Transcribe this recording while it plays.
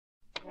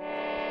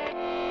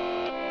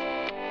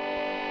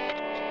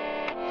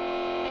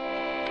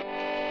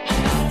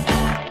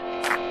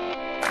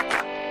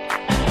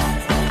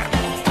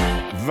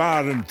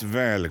Varmt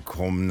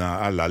välkomna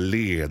alla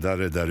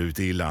ledare där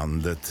ute i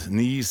landet,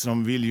 ni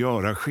som vill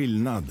göra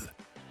skillnad.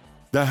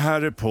 Det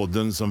här är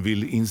podden som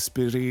vill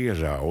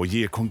inspirera och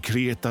ge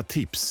konkreta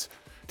tips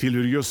till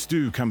hur just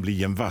du kan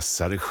bli en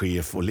vassare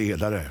chef och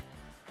ledare.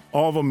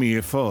 Av och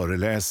med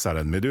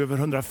föreläsaren med över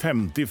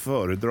 150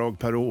 föredrag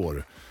per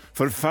år,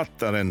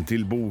 författaren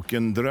till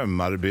boken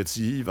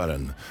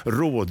Drömarbetsgivaren,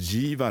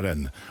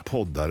 rådgivaren,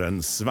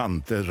 poddaren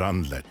Svante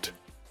Randlert.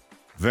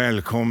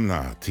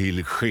 Välkomna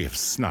till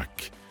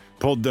Chefssnack,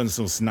 podden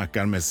som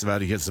snackar med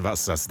Sveriges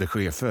vassaste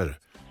chefer.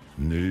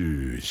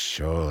 Nu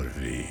kör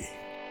vi!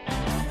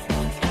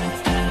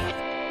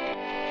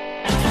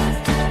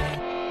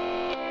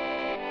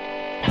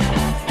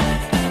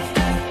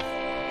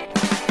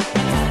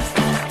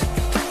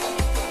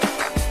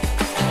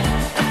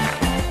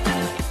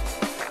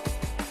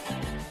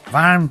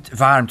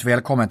 Varmt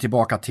välkommen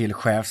tillbaka till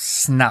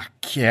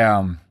Chefssnack.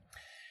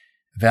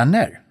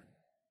 Vänner,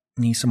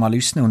 ni som har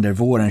lyssnat under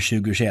våren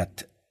 2021,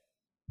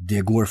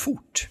 det går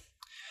fort.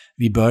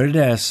 Vi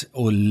började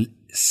och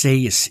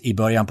ses i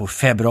början på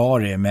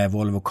februari med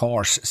Volvo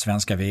Cars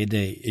svenska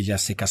vd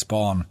Jessica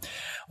Span.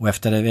 Och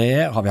efter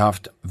det har vi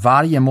haft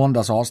varje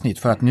måndags avsnitt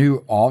för att nu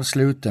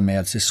avsluta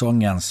med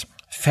säsongens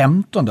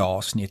 15:e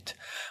avsnitt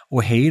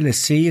och hela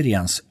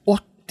seriens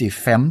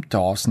 85:e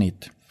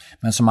avsnitt.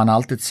 Men som man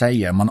alltid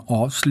säger, man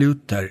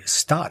avslutar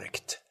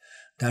starkt.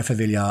 Därför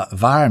vill jag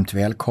varmt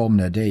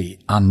välkomna dig,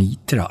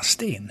 Anitra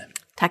Sten.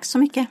 Tack så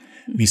mycket.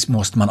 Visst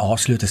måste man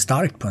avsluta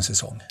starkt på en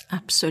säsong?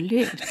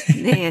 Absolut,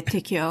 det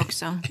tycker jag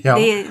också. Ja.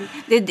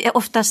 Det är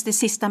oftast det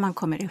sista man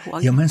kommer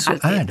ihåg. Ja, men så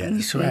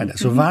är det.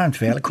 Så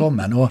varmt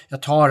välkommen. Och jag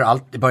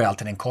börjar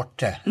alltid den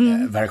korta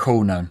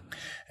versionen.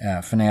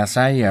 För när jag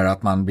säger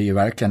att man blir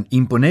verkligen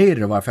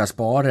imponerad varför jag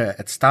sparar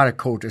ett starkt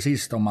kort till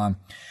sist, om man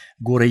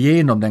går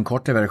igenom den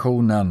korta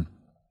versionen,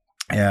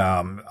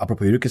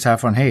 apropå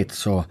yrkeserfarenhet,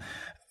 så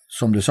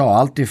som du sa,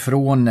 allt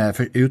ifrån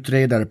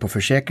utredare på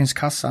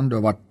Försäkringskassan, du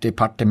har varit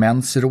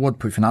departementsråd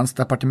på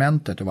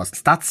Finansdepartementet, du har varit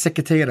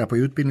statssekreterare på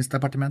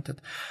Utbildningsdepartementet,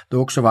 du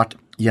har också varit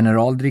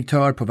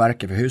generaldirektör på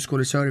Verket för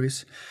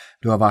högskoleservice,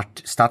 du har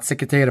varit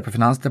statssekreterare på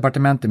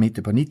Finansdepartementet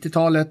mitten på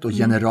 90-talet och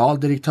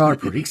generaldirektör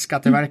på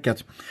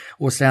Riksskatteverket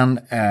och sen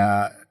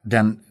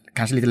den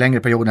kanske lite längre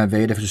perioden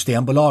vd för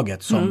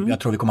Systembolaget som jag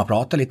tror vi kommer att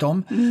prata lite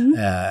om.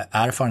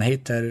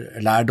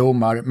 Erfarenheter,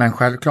 lärdomar, men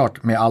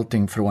självklart med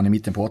allting från i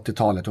mitten på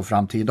 80-talet och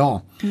fram till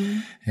idag.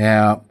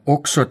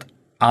 Också ett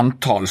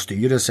antal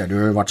styrelser.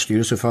 Du har varit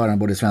styrelseordförande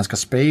både Svenska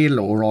Spel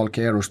och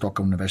Oralcare och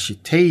Stockholm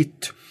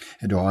universitet.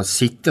 Du har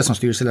suttit som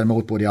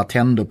styrelseledamot både i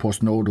Attendo,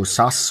 PostNord och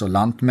SAS och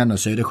Lantmännen och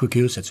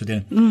Södersjukhuset. Så det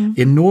är en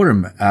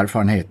enorm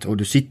erfarenhet. Och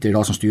du sitter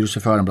idag som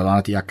styrelseordförande bland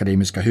annat i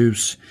Akademiska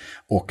Hus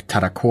och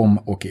Terracom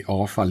och i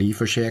AFA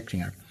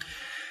livförsäkringar.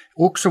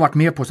 Också varit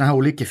med på sådana här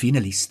olika fina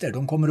listor.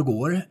 De kommer och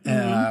går.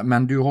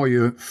 Men du har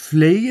ju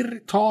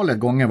flertalet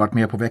gånger varit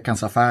med på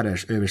Veckans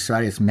Affärer över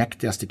Sveriges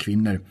mäktigaste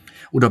kvinnor.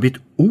 Och du har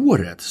blivit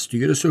årets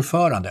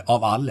styrelseordförande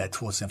av alla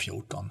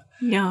 2014.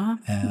 Ja,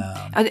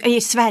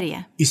 i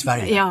Sverige. I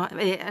Sverige. Ja,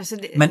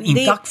 men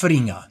inte tack för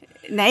inga.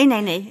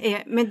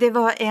 Nej. Men det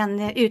var en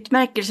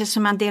utmärkelse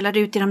som man delade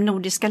ut i de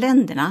nordiska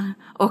länderna.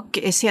 Och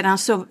sedan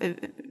så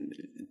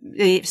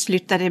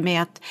slutade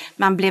med att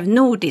man blev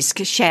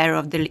nordisk share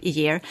of the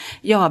year.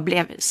 Jag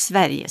blev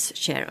Sveriges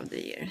share of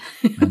the year.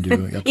 Men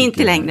du,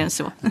 inte längre än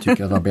så. Jag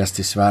tycker att vara bäst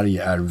i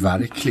Sverige är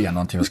verkligen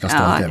någonting vi ska stå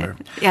över.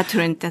 Jag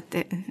tror inte att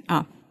det...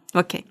 Ja.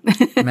 Okej.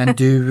 Men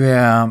du,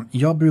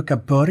 jag brukar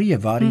börja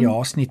varje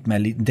avsnitt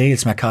med det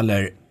som jag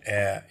kallar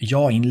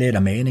jag inleder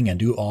meningen,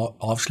 du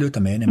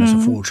avslutar meningen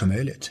så fort som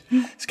möjligt.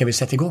 Ska vi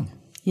sätta igång?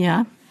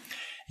 Ja.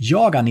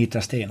 Jag,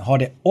 Anitra Sten, har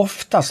det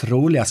oftast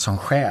roligast som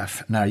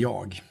chef när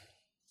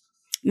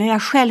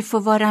jag själv får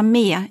vara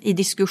med i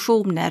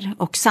diskussioner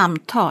och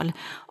samtal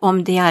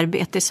om det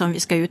arbete som vi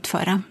ska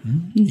utföra.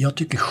 Jag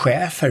tycker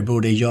chefer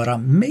borde göra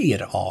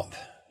mer av.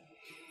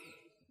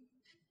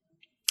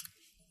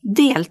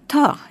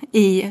 Delta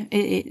i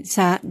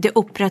det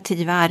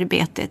operativa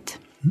arbetet.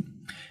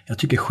 Jag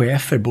tycker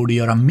chefer borde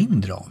göra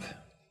mindre av.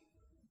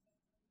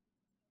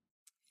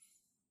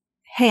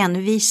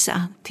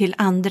 Hänvisa till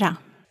andra.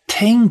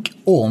 Tänk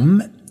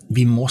om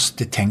vi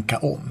måste tänka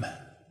om.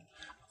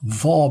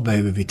 Vad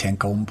behöver vi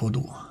tänka om på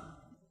då?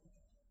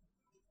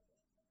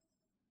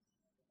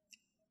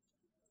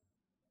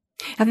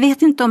 Jag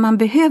vet inte om man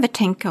behöver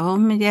tänka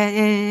om.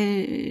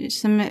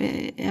 Som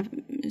jag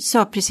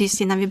sa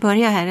precis innan vi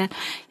började här.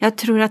 Jag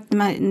tror att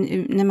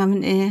när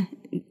man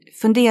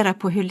funderar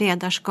på hur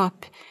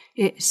ledarskap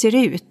ser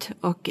ut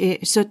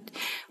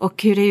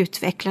och hur det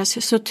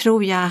utvecklas, så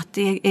tror jag att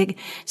det är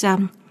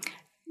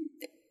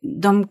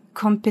de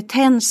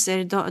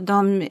kompetenser,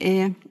 de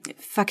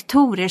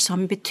faktorer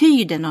som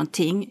betyder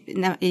någonting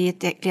i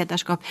ett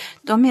ledarskap,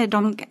 de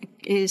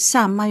är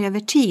samma över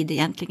tid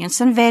egentligen.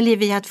 Sen väljer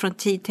vi att från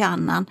tid till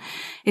annan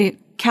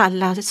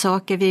kalla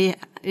saker vid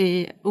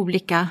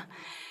olika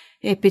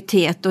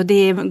epitet, och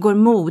det går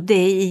mode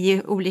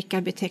i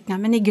olika beteckningar.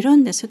 Men i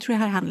grunden så tror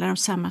jag det handlar om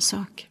samma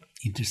sak.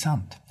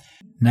 Intressant.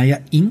 När jag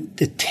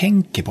inte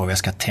tänker på vad jag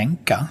ska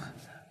tänka,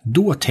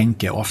 Då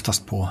tänker jag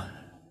oftast på...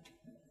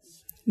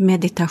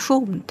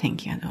 Meditation,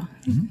 tänker jag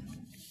då.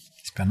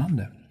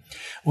 Spännande.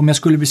 Om jag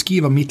skulle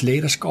beskriva mitt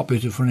ledarskap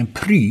utifrån en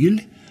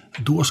pryl,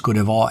 då skulle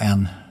det vara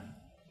en...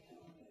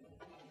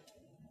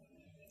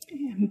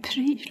 En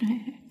pryl?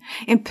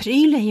 En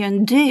pryl är ju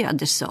en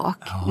död sak.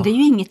 Ja. Det är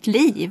ju inget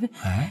liv.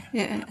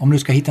 Nej. Om du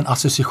ska hitta en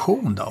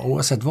association då,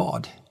 oavsett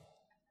vad?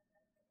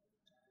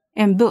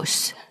 En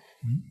buss.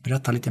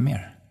 Berätta lite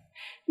mer.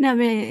 Nej,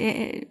 men,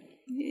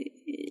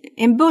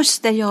 en buss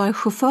där jag är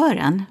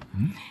chauffören.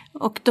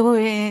 Och då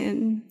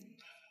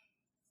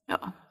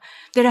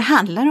det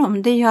handlar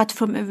om, det är ju att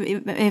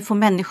få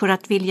människor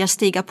att vilja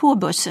stiga på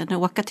bussen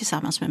och åka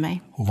tillsammans med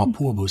mig. Och vara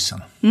på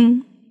bussen.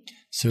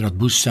 Så att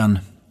bussen,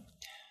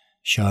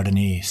 kör den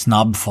i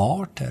snabb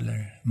fart eller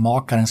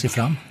makar den sig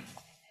fram?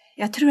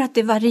 Jag tror att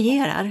det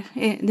varierar.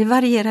 Det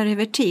varierar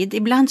över tid.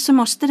 Ibland så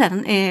måste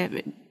den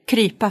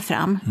krypa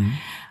fram.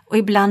 Och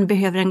ibland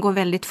behöver den gå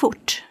väldigt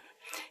fort.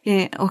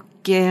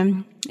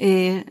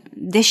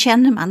 Det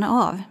känner man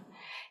av.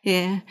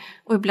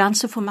 Och ibland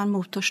så får man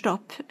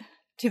motorstopp.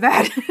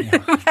 Tyvärr.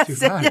 Ja,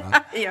 tyvärr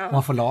va? Ja.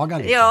 Man får laga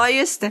lite. Ja,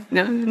 just det.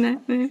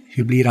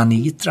 Hur blir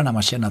Anitra när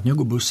man känner att nu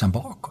går bussen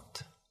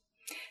bakåt?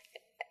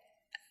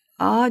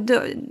 Ja,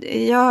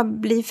 jag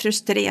blir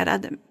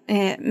frustrerad.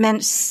 Men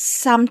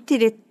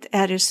samtidigt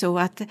är det så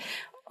att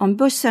om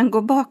bussen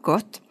går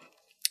bakåt,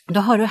 då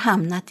har du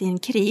hamnat i en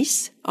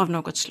kris av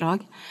något slag.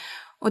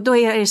 Och då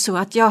är det så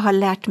att jag har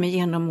lärt mig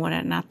genom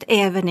åren att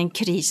även en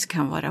kris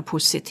kan vara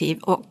positiv.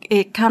 Och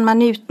kan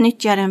man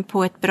utnyttja den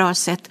på ett bra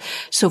sätt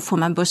så får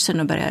man bussen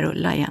att börja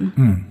rulla igen.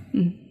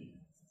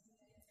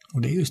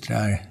 Och det är just det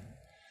här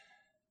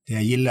det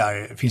jag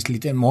gillar. Det finns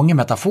lite många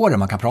metaforer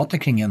man kan prata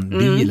kring en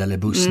bil eller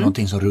buss,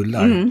 någonting som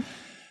rullar.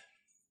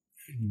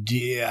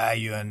 Det är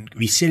ju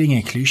visserligen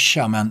en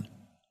klyscha, men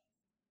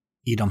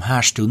i de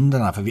här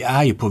stunderna, för vi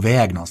är ju på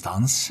väg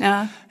någonstans.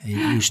 Ja.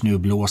 Just nu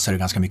blåser det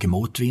ganska mycket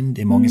motvind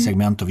i många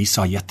segment och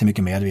vissa har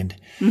jättemycket medvind.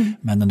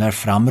 Men den där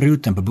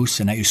framruten på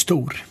bussen är ju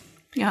stor.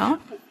 Ja.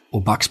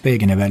 Och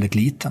backspegeln är väldigt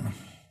liten.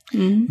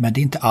 Men det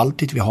är inte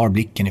alltid vi har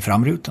blicken i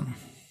framrutan.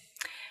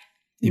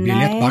 Det blir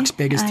lätt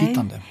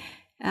backspegelstittande.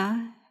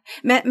 Ja.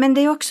 Men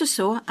det är också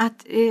så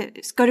att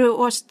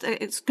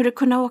ska du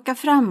kunna åka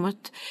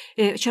framåt,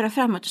 köra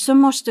framåt, så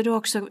måste du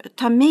också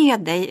ta med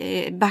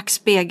dig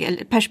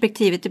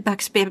perspektivet i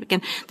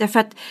backspegeln. Därför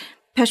att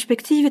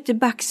perspektivet i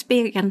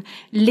backspegeln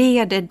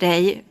leder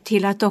dig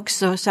till att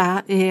också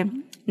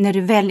när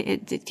du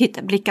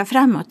blickar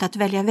framåt, att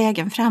välja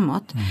vägen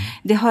framåt.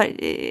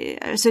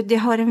 Det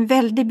har en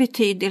väldig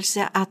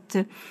betydelse att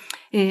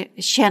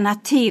känna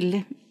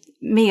till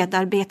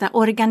medarbetarna,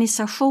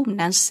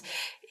 organisationens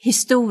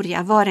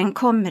historia, var den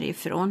kommer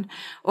ifrån.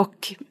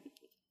 Och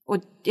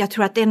jag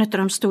tror att en av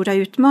de stora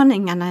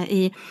utmaningarna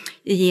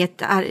i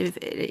ett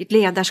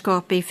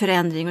ledarskap, i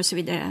förändring och så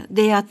vidare,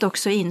 det är att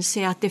också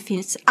inse att det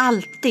finns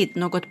alltid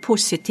något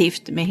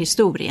positivt med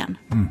historien.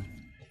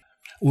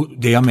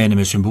 Och det jag menar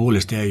med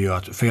symboliskt, det är ju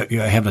att, för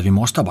jag hävdar att vi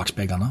måste ha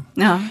backspeglarna,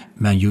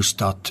 men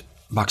just att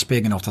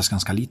backspegeln är oftast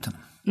ganska liten.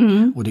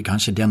 Och det är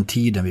kanske den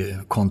tiden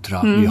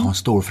vi har en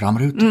stor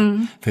framruta.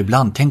 För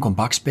ibland, tänk om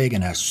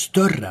backspegeln är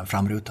större än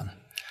framrutan.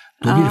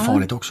 Då blir det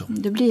farligt också.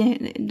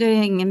 Det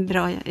är ingen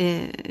bra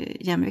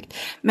jämvikt.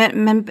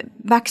 Men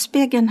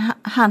backspegeln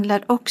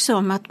handlar också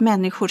om att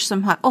människor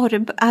som har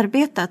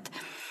arbetat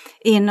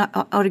i en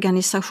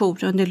organisation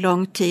under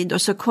lång tid,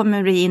 och så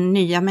kommer det in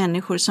nya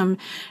människor som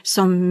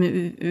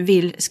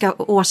ska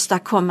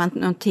åstadkomma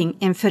någonting,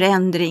 en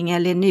förändring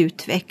eller en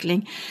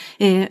utveckling.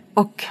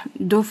 Och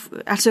då,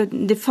 alltså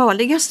det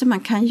farligaste man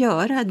kan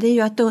göra, det är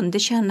ju att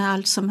underkänna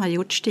allt som har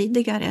gjorts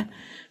tidigare.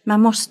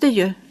 Man måste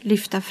ju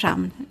lyfta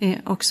fram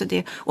också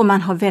det, och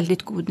man har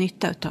väldigt god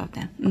nytta av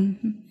det.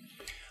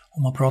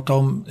 Om man pratar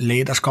om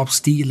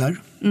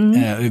ledarskapsstilar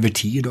över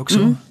tid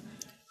också.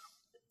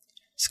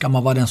 Ska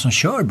man vara den som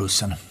kör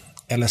bussen?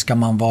 Eller ska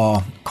man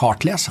vara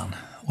kartläsaren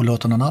och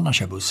låta någon annan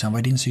köra bussen? Vad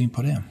är din syn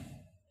på det?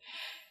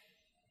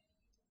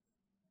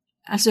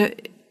 Alltså,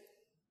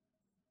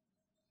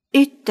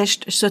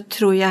 ytterst så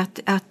tror jag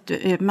att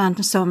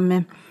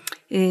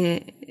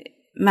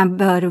man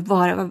bör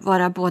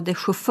vara både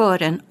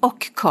chauffören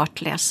och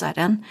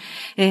kartläsaren.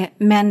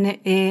 Men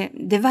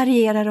det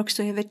varierar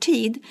också över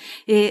tid.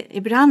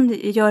 Ibland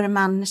gör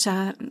man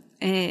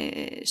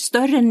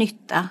större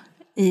nytta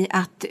i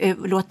att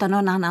låta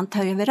någon annan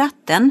ta över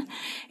ratten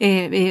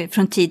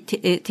från tid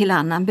till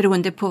annan,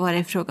 beroende på vad det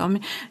är fråga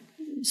om.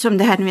 Som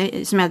det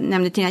här som jag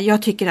nämnde tidigare,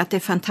 jag tycker att det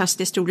är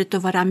fantastiskt roligt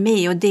att vara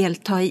med och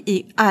delta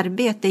i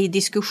arbete, i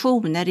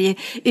diskussioner, i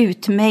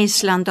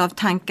utmejslande av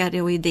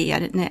tankar och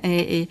idéer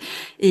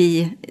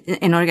i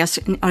en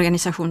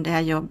organisation där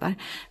jag jobbar.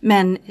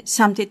 Men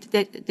samtidigt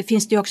det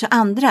finns det ju också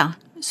andra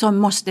som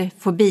måste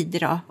få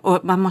bidra, och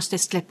man måste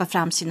släppa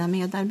fram sina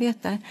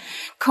medarbetare.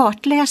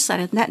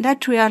 Kartläsaren, där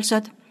tror jag alltså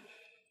att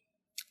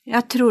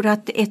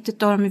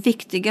ett av de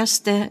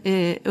viktigaste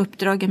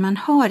uppdragen man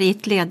har i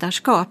ett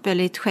ledarskap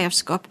eller ett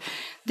chefskap,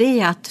 det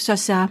är att så att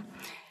säga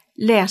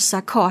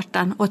läsa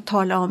kartan och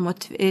tala om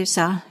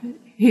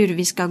hur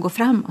vi ska gå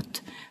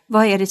framåt.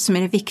 vad är det som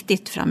är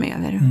viktigt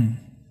framöver.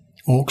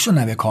 Och också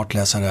när vi är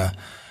kartläsare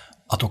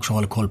att också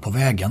hålla koll på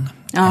vägen.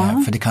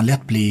 För det kan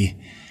lätt bli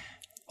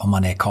om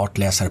man är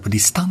kartläsare på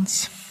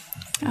distans.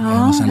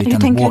 Hur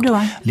tänker du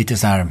då? Lite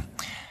så här,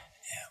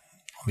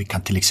 vi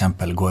kan till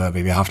exempel gå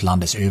över, vi har haft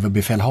landets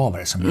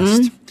överbefälhavare som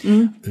gäst.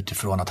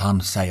 Utifrån att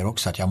han säger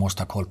också att jag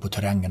måste ha koll på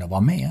terrängen och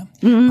vara med.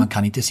 Man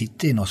kan inte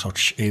sitta i någon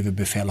sorts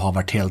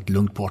överbefälhavartält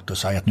långt bort och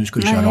säga att nu ska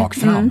du köra rakt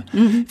fram.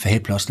 För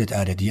helt plötsligt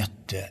är det ett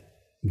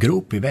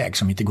jättegropig väg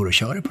som inte går att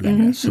köra på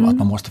längre. Så att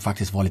man måste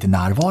faktiskt vara lite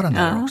närvarande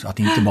där också. Att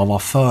inte bara vara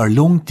för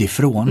långt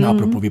ifrån,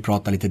 apropå vi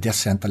pratar lite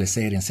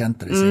decentralisering,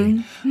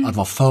 centralisering. Att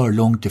vara för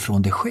långt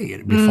ifrån det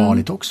sker blir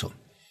farligt också.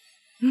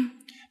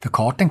 För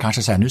kartan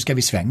kanske säger nu ska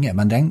vi svänga,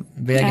 men den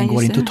vägen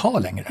går inte att ta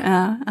längre.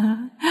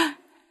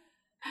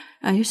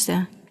 Ja, just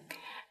det.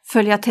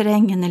 Följa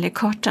terrängen eller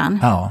kartan.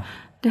 Ja.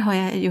 Det har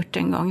jag gjort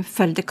en gång.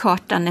 Följde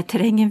kartan när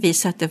terrängen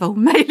visade att det var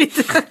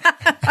omöjligt.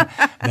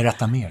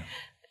 Berätta mer.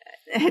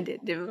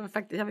 Det var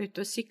faktiskt, jag var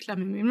ute och cyklade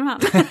med min man.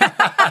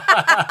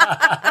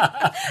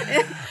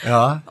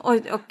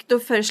 Och då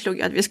föreslog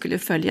jag att vi skulle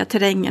följa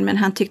terrängen, men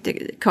han tyckte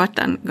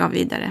kartan gav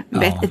vidare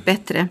ett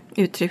bättre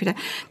uttryck.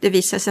 Det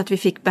visade sig att vi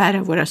fick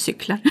bära våra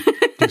cyklar.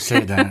 Du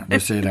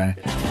ser där.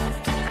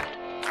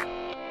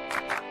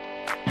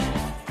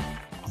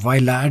 Vad är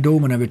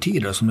lärdomen över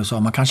tid då? Som du sa,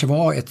 man kanske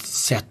var ett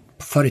sätt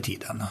förr i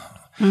tiden.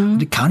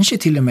 Det kanske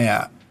till och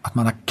med att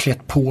man har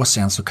klätt på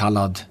sig en så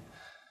kallad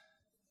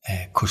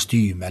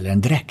kostym eller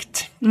en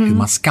dräkt. Hur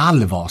man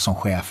skall vara som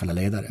chef eller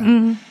ledare.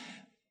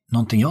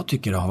 Någonting jag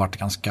tycker har varit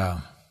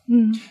ganska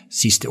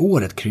sista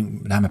året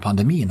kring det här med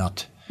pandemin,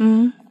 att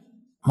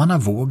man har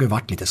vågat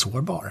varit lite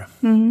sårbar.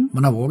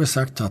 Man har vågat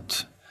sagt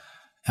att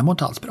jag mår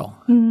inte alls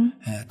bra.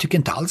 Tycker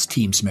inte alls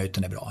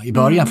teamsmöten är bra. I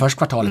början, första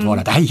kvartalet var det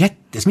att det här är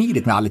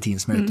jättesmidigt med alla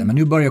teamsmöten. Men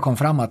nu börjar det komma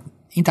fram att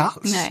inte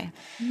alls. Nej.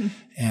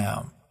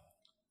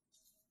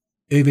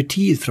 Över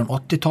tid från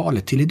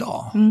 80-talet till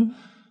idag.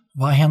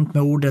 Vad har hänt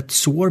med ordet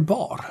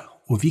sårbar?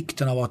 Och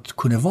vikten av att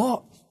kunna vara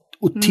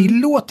och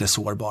tillåta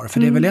sårbar. För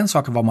det är väl en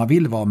sak vad man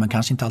vill vara, men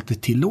kanske inte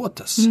alltid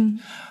tillåtes.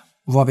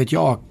 Och vad vet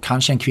jag,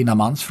 kanske en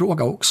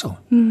kvinna-mans-fråga också.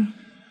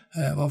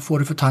 Vad får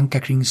du för tankar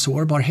kring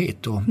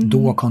sårbarhet och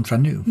då kontra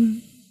nu?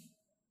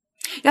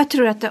 Jag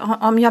tror att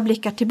om jag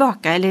blickar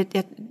tillbaka, eller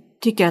jag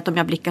tycker att om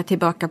jag blickar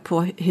tillbaka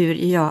på hur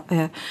jag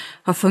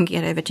har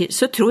fungerat över tid,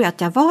 så tror jag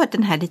att jag var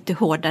den här lite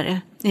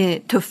hårdare,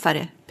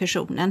 tuffare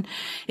personen.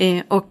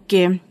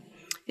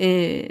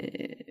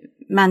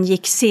 Man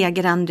gick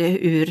segrande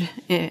ur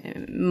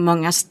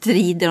många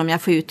strider, om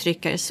jag får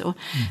uttrycka det så.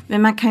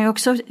 Men man kan ju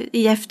också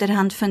i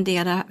efterhand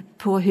fundera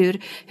på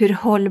hur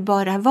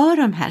hållbara var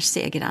de här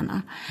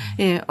segrarna.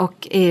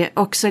 Och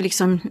också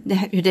liksom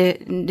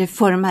hur det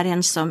formar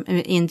en som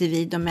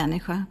individ och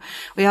människa.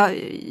 Och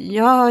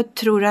jag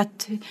tror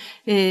att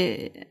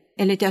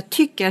eller jag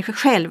tycker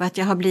själv att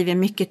jag har blivit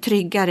mycket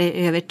tryggare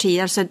över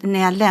tid. Alltså när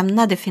jag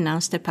lämnade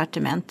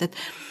Finansdepartementet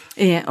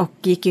och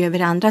gick över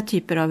andra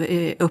typer av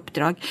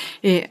uppdrag,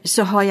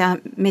 så har jag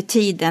med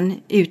tiden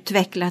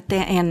utvecklat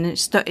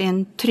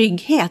en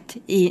trygghet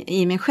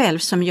i mig själv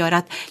som gör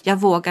att jag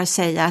vågar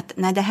säga att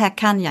nej, det här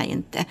kan jag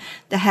inte.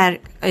 Det här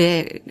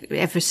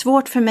är för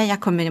svårt för mig, jag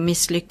kommer att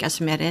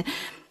misslyckas med det.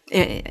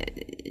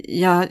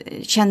 Jag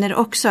känner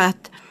också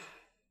att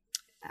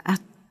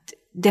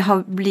det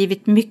har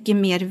blivit mycket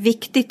mer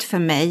viktigt för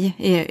mig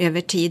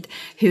över tid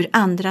hur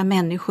andra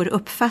människor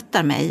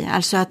uppfattar mig.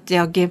 Alltså att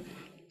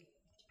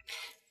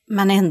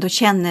man ändå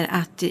känner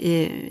att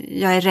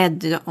jag är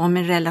rädd om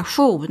en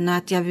relation och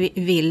att jag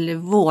vill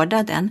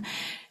vårda den.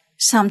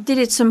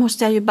 Samtidigt så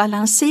måste jag ju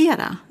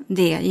balansera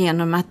det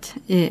genom att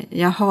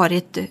jag har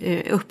ett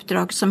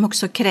uppdrag som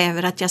också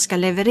kräver att jag ska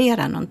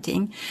leverera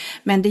någonting.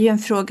 Men det är ju en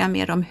fråga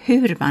mer om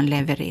hur man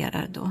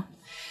levererar då.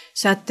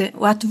 Så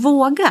och att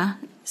våga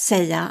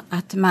säga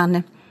att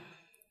man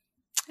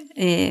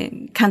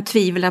kan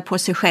tvivla på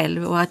sig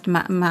själv och att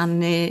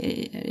man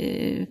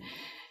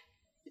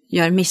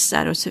gör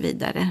missar och så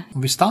vidare.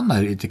 Om vi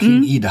stannar lite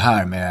kring i det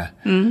här med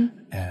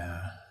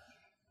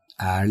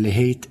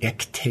ärlighet,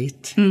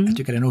 äkthet. Jag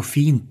tycker det är nog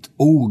fint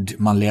ord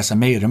man läser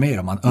mer och mer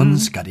om man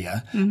önskar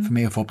det. För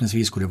mig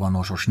förhoppningsvis skulle det vara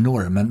någon sorts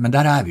norm, men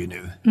där är vi ju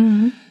nu.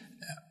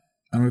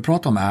 Men om vi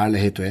pratar om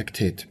ärlighet och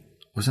äkthet,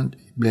 och sen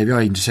blev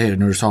jag intresserad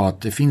när du sa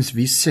att det finns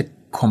vissa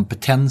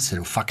kompetenser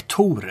och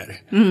faktorer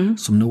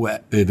som nog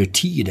över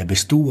tid är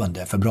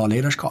bestående för bra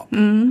ledarskap.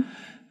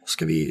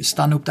 Ska vi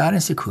stanna upp där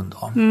en sekund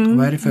då?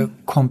 Vad är det för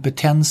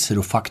kompetenser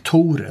och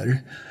faktorer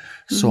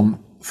som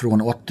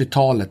från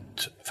 80-talet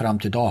fram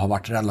till idag har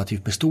varit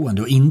relativt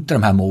bestående och inte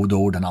de här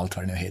modeorden, allt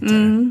vad det nu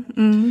heter?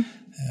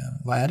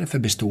 Vad är det för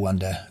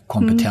bestående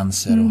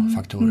kompetenser och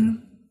faktorer?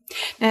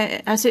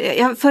 Alltså,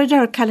 jag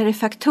föredrar att kalla det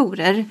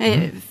faktorer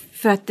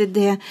för att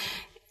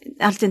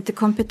allt inte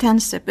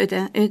kompetenser på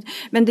det.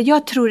 Men det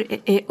jag tror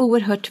är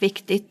oerhört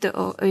viktigt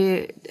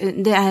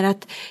det är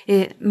att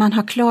man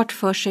har klart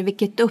för sig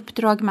vilket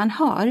uppdrag man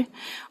har.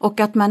 Och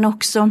att man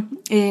också,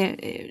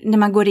 när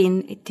man går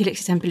in till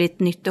exempel i ett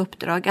nytt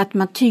uppdrag, att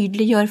man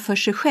tydliggör för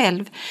sig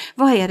själv.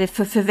 Vad är det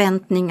för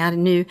förväntningar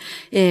nu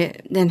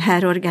den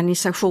här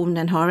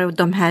organisationen har och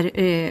de här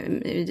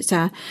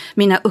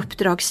mina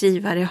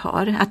uppdragsgivare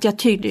har. Att jag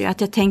tydliggör,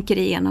 att jag tänker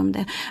igenom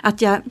det.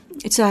 Att jag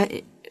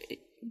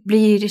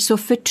blir så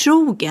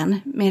förtrogen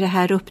med det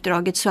här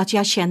uppdraget så att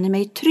jag känner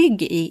mig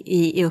trygg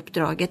i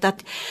uppdraget.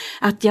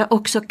 Att jag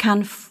också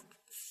kan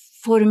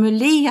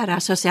formulera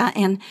så att säga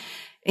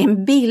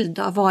en bild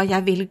av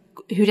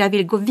hur jag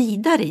vill gå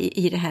vidare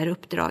i det här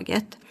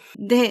uppdraget.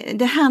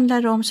 Det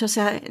handlar om så att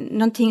säga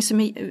någonting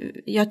som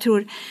jag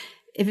tror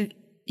är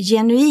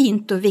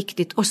genuint och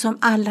viktigt och som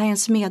alla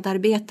ens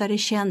medarbetare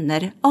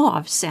känner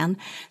av sen.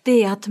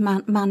 Det är att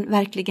man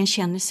verkligen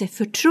känner sig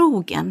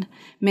förtrogen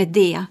med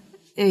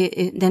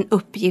den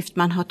uppgift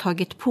man har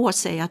tagit på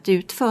sig att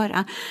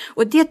utföra.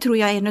 Och det tror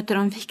jag är en av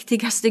de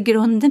viktigaste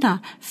grunderna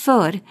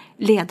för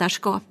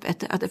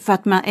ledarskapet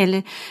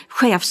eller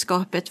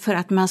chefskapet för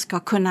att man ska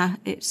kunna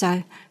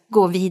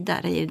gå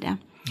vidare i det.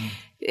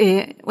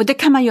 Och det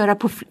kan man göra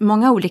på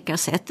många olika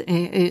sätt.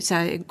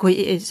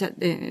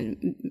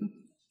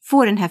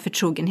 Få den här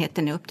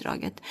förtrogenheten i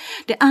uppdraget.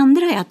 Det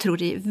andra jag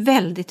tror är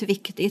väldigt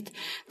viktigt,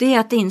 det är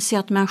att inse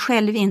att man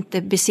själv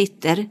inte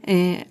besitter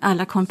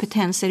alla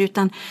kompetenser,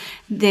 utan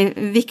det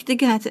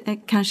viktiga,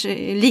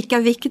 kanske lika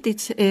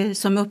viktigt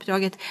som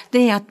uppdraget,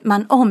 det är att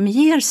man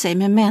omger sig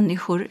med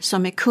människor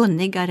som är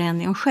kunnigare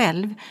än en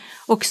själv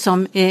och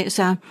som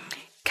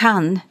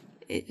kan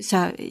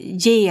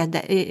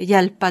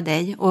hjälpa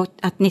dig och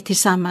att ni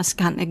tillsammans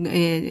kan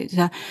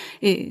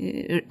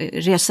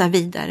resa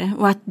vidare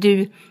och att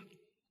du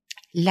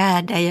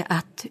lär dig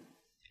att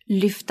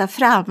lyfta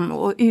fram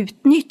och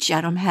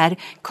utnyttja de här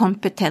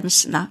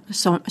kompetenserna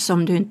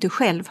som du inte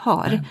själv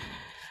har. Ja.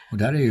 Och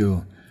där är ju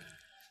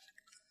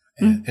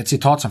ett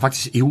citat som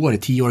faktiskt i år är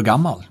 10 år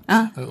gammal.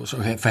 Ja. Så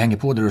för hänger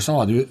på det du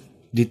sa.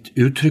 Ditt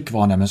uttryck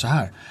var nämligen så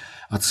här.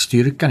 Att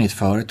styrkan i ett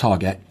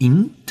företag är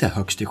inte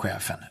högst i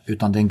chefen,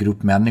 utan det är en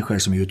grupp människor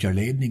som utgör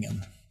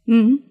ledningen.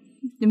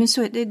 Men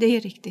så, det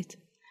är riktigt.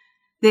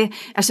 Det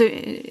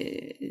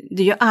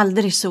är ju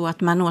aldrig så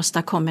att man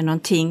åstadkommer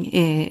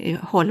någonting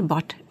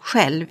hållbart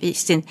själv i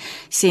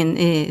sin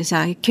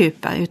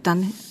kupa,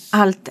 utan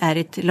allt är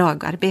ett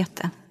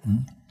lagarbete.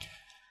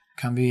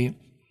 Kan vi...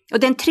 Och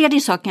den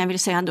tredje saken jag vill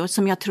säga då,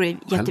 som jag tror är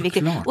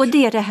jätteviktigt, och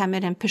det är det här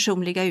med den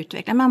personliga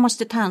utvecklingen. Man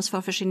måste ta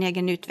ansvar för sin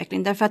egen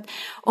utveckling, därför att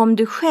om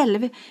du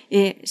själv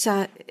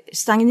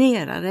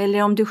stagnerar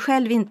eller om du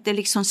själv inte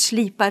liksom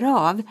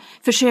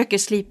försöker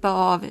slipa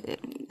av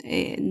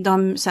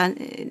de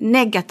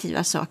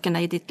negativa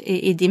sakerna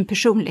i din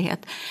personlighet,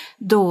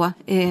 då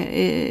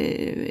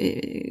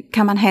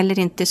kan man heller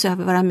inte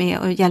vara med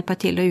och hjälpa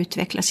till att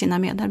utveckla sina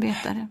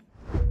medarbetare.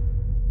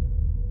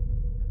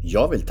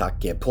 Jag vill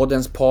tacka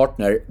poddens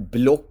partner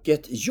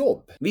Blocket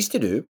Jobb. Visste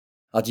du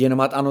att genom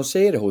att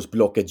annonsera hos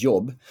Blocket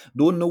Jobb,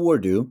 då når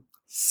du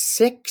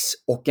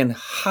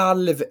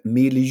 6,5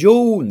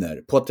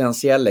 miljoner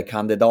potentiella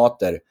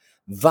kandidater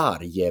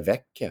varje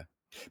vecka.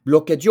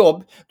 Blocket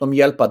Jobb, de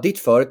hjälper ditt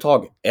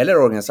företag eller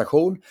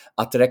organisation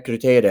att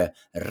rekrytera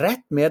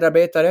rätt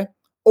medarbetare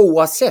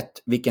oavsett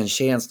vilken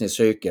tjänst ni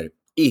söker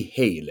i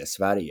hela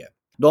Sverige.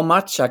 De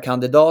matchar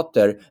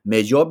kandidater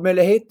med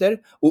jobbmöjligheter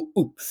och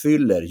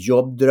uppfyller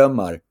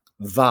jobbdrömmar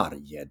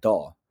varje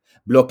dag.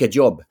 Blocket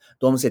Jobb,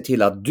 de ser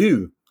till att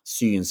du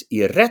syns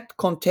i rätt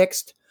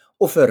kontext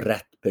och för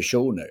rätt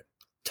personer.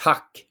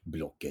 Tack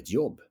Blocket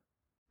Jobb!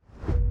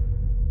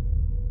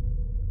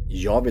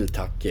 Jag vill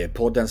tacka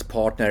poddens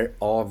partner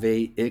AV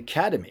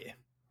Academy.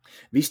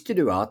 Visste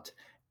du att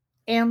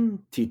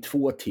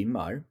 1-2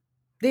 timmar,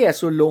 det är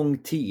så lång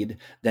tid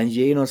den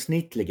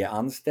genomsnittliga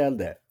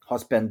anställde har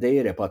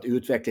spenderat på att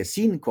utveckla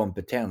sin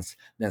kompetens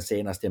den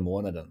senaste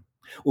månaden.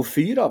 Och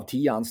 4 av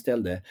 10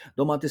 anställda,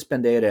 de har inte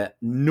spenderat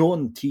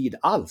någon tid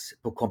alls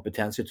på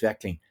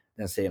kompetensutveckling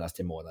den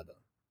senaste månaden.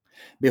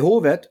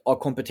 Behovet av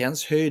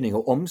kompetenshöjning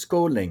och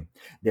omskolning,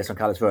 det som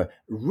kallas för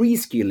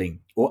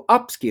reskilling och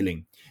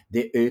upskilling,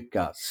 det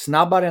ökar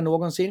snabbare än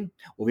någonsin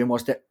och vi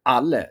måste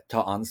alla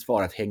ta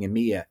ansvar att hänga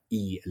med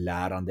i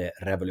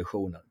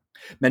läranderevolutionen.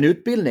 Men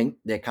utbildning,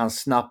 det kan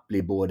snabbt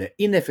bli både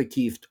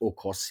ineffektivt och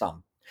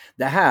kostsamt.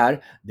 Det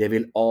här, det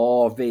vill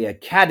AV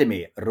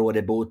Academy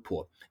råda bot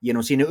på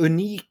genom sina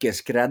unika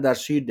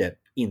skräddarsydda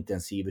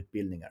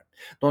intensivutbildningar.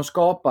 De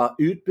skapar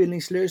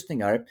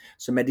utbildningslösningar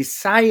som är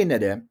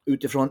designade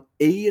utifrån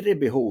era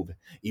behov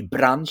i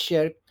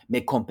branscher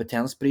med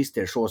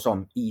kompetensbrister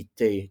såsom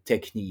IT,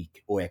 teknik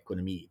och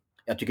ekonomi.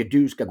 Jag tycker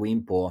du ska gå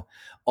in på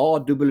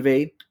awacademy.se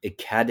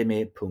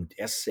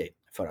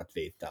för att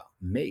veta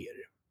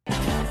mer.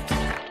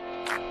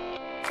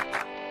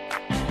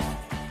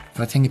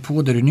 För jag tänker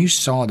på det du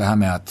nyss sa, det här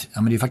med att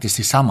det är faktiskt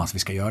tillsammans vi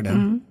ska göra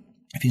det.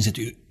 Det finns ett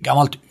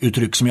gammalt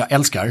uttryck som jag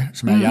älskar,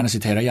 som jag gärna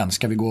citerar igen.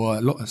 Ska vi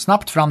gå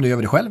snabbt fram, då gör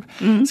vi det själv.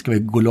 Ska vi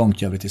gå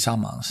långt, gör vi det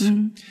tillsammans.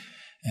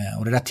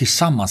 Och det där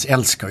tillsammans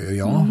älskar ju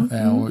jag.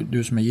 Och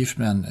du som är gift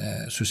med en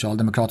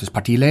socialdemokratisk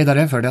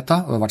partiledare för detta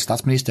och har varit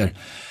statsminister.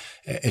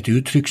 Ett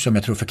uttryck som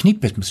jag tror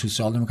förknippas med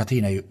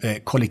socialdemokratin är ju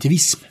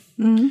kollektivism.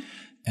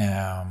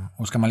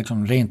 Och ska man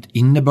liksom rent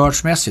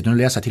innebördsmässigt, nu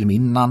läser jag till och med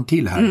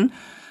innantill här,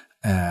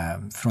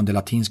 från det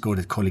latinska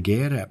ordet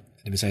collegere,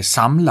 det vill säga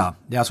samla.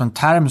 Det är alltså en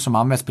term som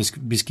används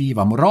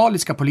beskriva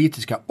moraliska,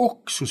 politiska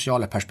och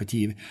sociala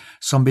perspektiv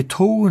som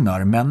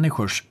betonar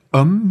människors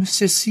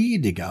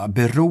ömsesidiga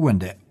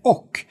beroende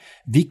och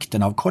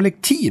vikten av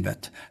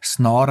kollektivet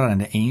snarare än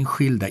de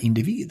enskilda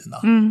individerna.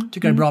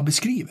 Tycker jag är bra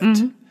beskrivet.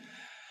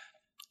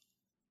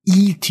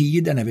 I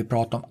tiden när vi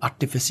pratar om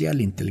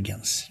artificiell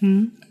intelligens,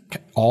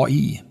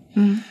 AI,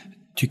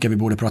 tycker jag vi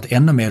borde prata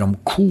ännu mer om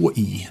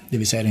KI, det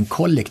vill säga den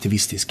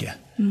kollektivistiska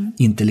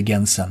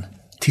intelligensen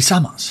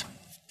tillsammans.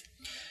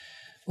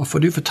 Vad får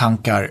du för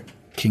tankar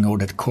kring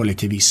ordet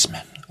kollektivism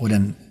och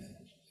den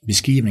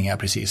beskrivning jag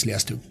precis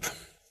läst upp?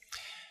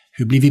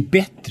 Hur blir vi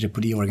bättre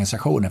på de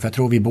organisationer? För jag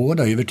tror vi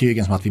båda är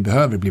övertygade om att vi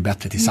behöver bli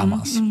bättre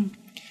tillsammans.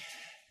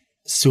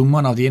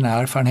 Summan av dina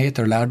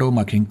erfarenheter och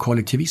lärdomar kring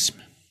kollektivism?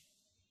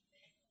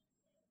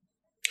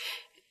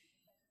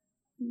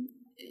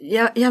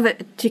 Jag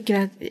tycker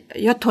att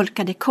jag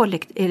tolkar det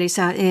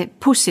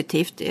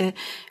positivt.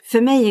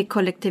 För mig är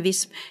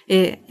kollektivism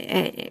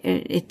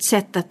ett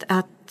sätt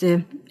att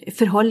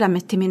förhålla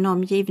mig till min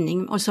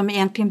omgivning och som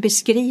egentligen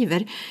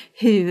beskriver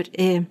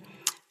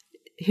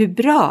hur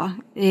bra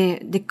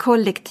det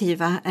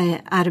kollektiva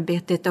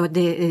arbetet och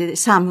det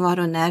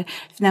samvaron är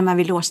när man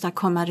vill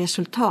åstadkomma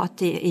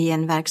resultat i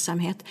en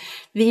verksamhet.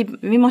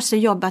 Vi måste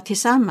jobba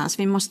tillsammans,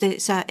 vi måste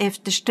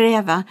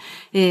eftersträva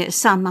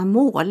samma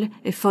mål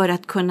för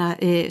att kunna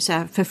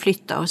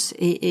förflytta oss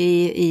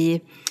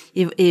i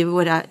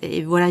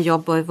våra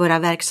jobb och våra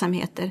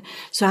verksamheter.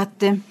 Så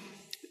att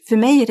för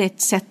mig är det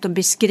ett sätt att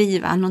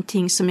beskriva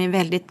någonting som är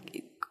väldigt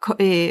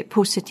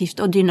positivt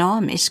och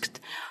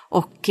dynamiskt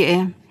och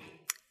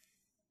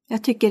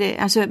jag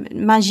tycker alltså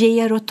man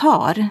ger och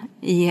tar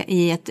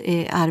i ett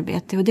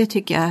arbete och det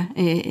tycker jag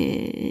är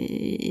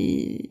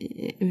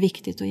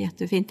viktigt och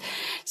jättefint.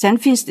 Sen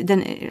finns det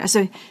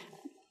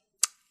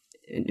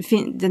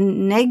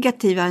den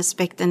negativa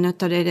aspekten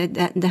av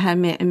det här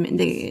med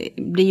det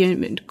blir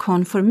ju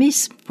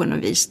konformism på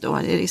något vis då.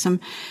 Det är liksom,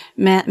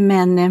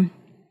 men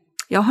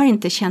jag har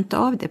inte känt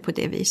av det på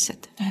det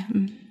viset.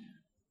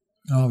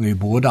 Ja, vi har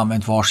båda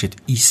använt varsitt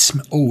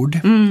ismord.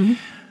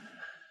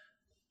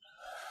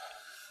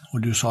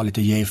 Och du sa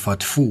lite ge för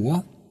att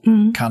få.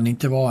 Kan det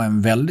inte vara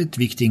en väldigt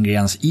viktig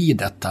ingrediens i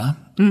detta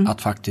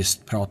att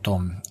faktiskt prata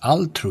om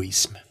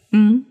altruism?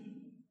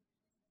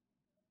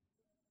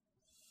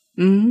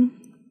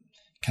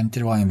 Kan inte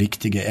det vara en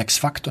viktig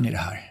X-faktorn i det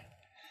här?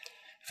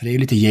 För det är ju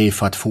lite ge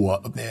för att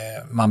få.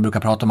 Man brukar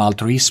prata om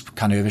altruism,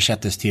 kan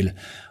översättas till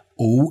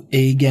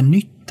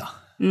oegennytta.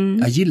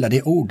 Jag gillar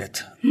det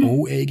ordet,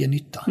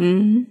 oegennytta.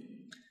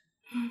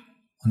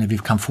 Och när vi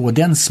kan få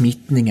den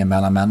smittningen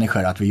mellan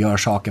människor att vi gör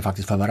saker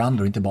faktiskt för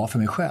varandra och inte bara för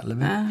mig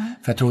själv.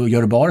 För jag tror,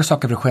 gör du bara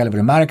saker för dig själv och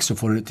det märks så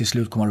får du till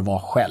slut kommer du vara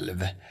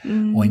själv.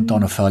 Och inte ha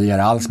några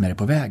följare alls med dig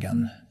på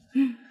vägen.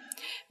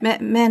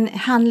 Men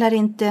handlar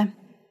inte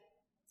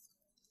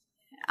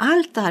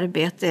allt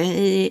arbete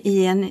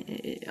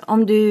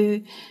om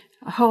du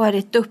har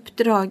ett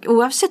uppdrag,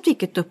 oavsett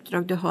vilket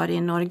uppdrag du har i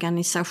en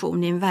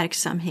organisation, i en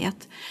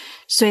verksamhet,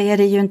 så är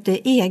det ju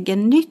inte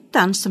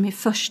egennyttan som i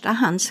första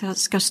hand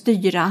ska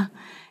styra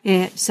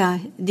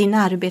din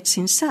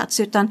arbetsinsats,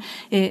 utan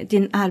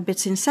din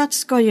arbetsinsats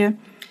ska ju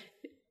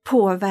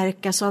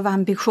påverkas av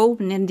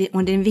ambitionen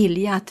och din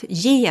vilja att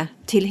ge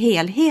till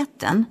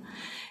helheten.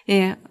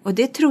 Och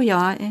det tror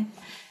jag,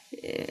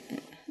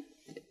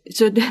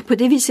 så på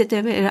det viset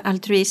är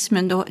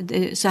altruismen då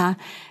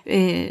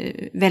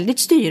väldigt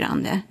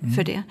styrande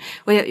för det.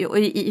 Och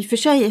i och för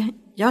sig,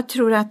 jag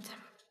tror att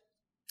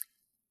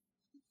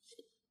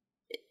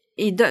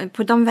i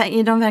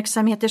de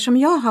verksamheter som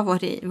jag har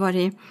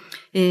varit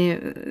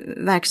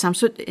verksam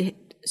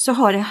så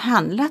har det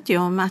handlat ju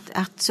om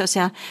att så att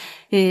säga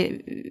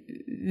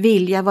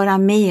vilja vara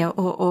med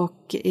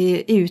och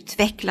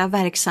utveckla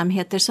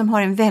verksamheter som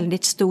har en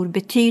väldigt stor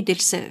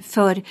betydelse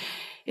för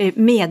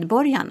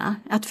medborgarna.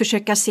 Att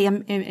försöka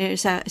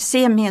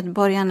se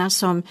medborgarna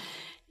som,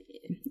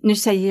 nu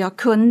säger jag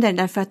kunder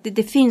därför att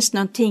det finns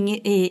någonting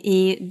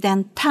i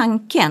den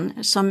tanken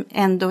som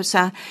ändå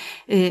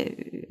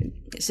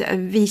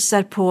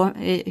visar på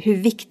hur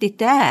viktigt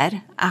det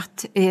är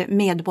att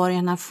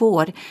medborgarna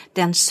får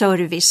den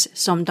service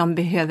som de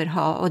behöver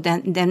ha och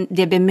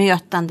det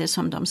bemötande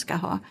som de ska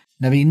ha.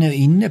 När vi är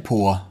inne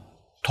på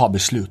ta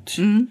beslut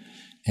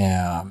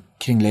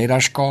kring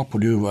ledarskap, och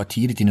du var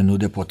tidigt inne och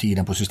nudde på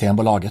tiden på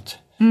Systembolaget.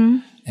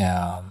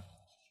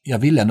 Jag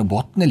vill ändå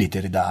bottna lite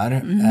i det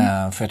där,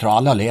 för jag tror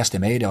alla har läst i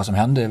media vad som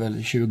hände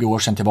väl 20 år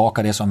sedan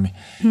tillbaka, det som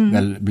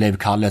väl blev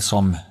kallat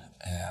som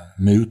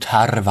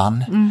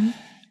muthärvan.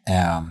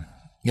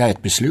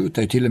 Ett beslut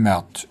är ju till och med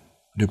att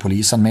du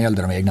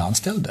polisanmälde de egna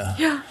anställda.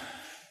 Ja.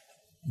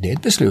 det är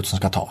ett beslut som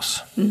ska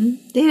tas.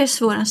 Det är det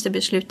svåraste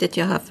beslutet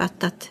jag har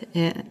fattat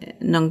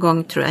någon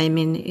gång, tror jag, i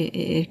min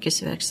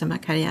yrkesverksamma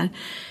karriär.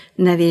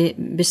 När vi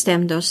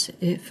bestämde oss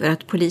för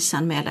att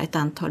polisanmäla ett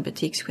antal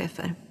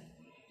butikschefer.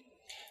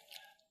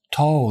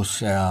 Ta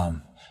oss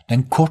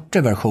den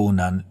korta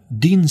versionen,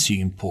 din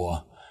syn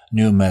på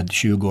nu med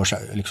 20 års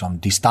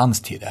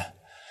distans till det.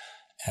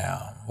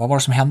 Vad var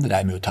det som hände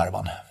där i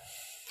muthärvan?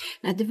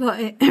 Nej, det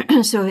var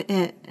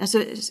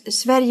alltså,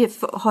 Sverige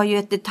har ju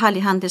ett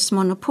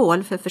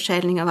detaljhandelsmonopol för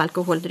försäljning av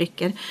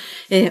alkoholdrycker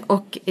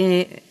och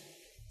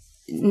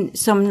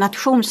som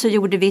nation så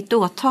gjorde vi ett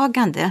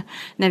åtagande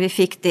när vi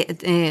fick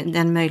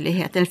den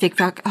möjligheten, eller fick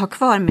ha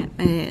kvar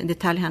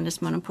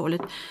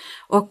detaljhandelsmonopolet.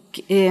 Och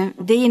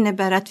det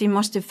innebär att vi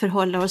måste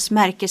förhålla oss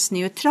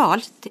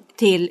märkesneutralt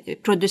till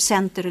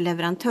producenter och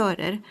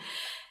leverantörer.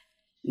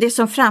 Det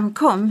som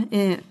framkom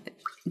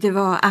det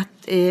var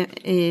att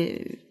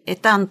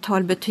ett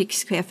antal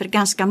butikschefer,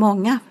 ganska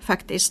många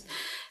faktiskt,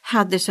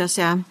 hade så att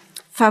säga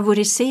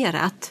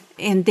favoriserat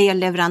en del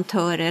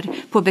leverantörer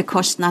på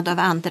bekostnad av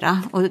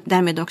andra och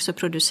därmed också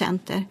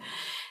producenter.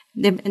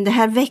 Det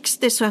här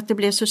växte så att det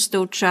blev så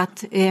stort så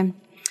att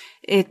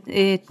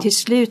till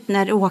slut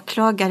när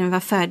åklagaren var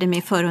färdig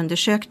med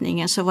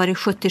förundersökningen så var det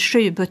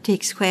 77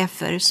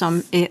 butikschefer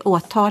som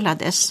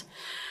åtalades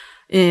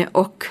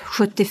och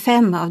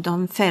 75 av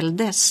dem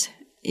fälldes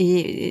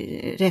i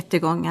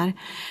rättegångar.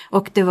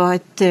 Och det var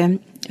ett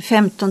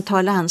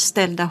 15-tal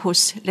anställda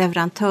hos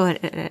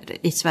leverantörer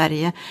i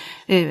Sverige,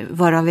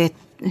 varav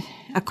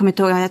jag kommer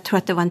inte ihåg, jag tror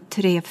att det var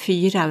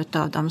 3-4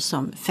 utav dem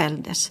som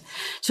fälldes.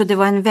 Så det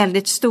var en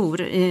väldigt stor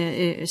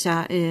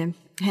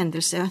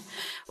händelse.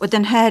 Och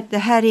det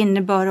här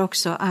innebar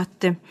också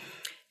att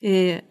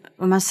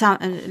om man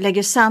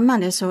lägger samman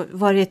det så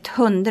var det ett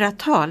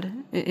 100-tal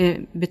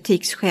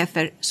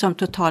butikschefer som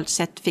totalt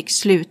sett fick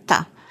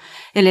sluta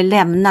eller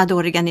lämnade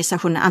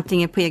organisationen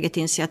antingen på eget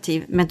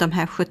initiativ, men de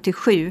här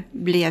 77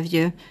 blev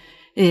ju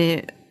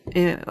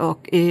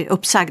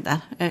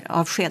uppsagda,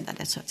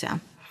 avskedade så att säga.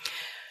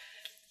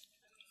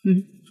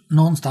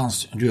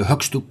 Någonstans, du är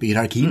högst upp i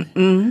hierarkin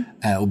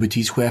och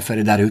butikschefer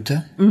är där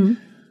ute.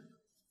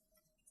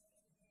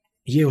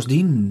 Ge oss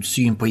din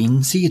syn på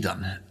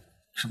insidan.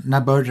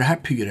 När började det här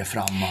pyra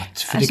framåt?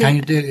 För alltså, det kan ju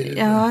inte...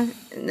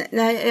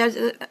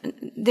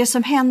 Det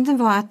som hände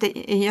var att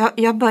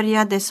jag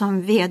började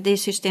som vd i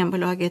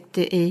Systembolaget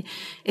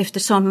efter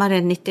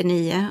sommaren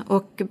 99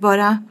 och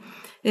bara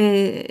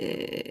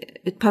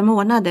ett par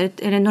månader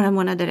eller några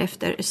månader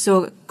efter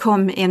så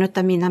kom en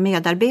av mina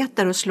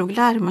medarbetare och slog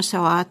larm och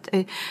sa att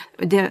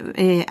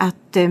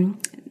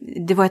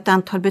det var ett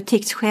antal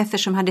butikschefer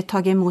som hade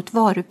tagit emot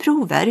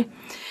varuprover.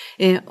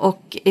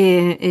 Och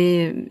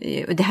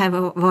det här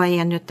var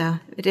en av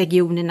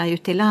regionerna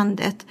ute i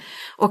landet.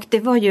 Och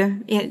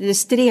det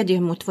stred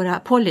ju mot våra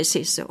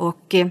policies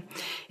och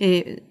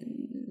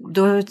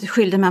då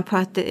skyllde man på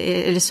att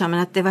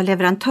det var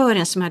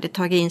leverantören som hade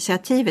tagit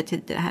initiativet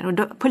till det här. Och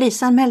då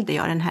polisanmälde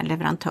jag den här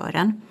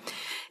leverantören.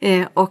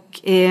 Och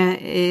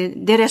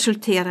det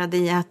resulterade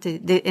i att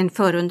en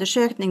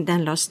förundersökning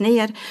den lades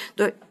ner.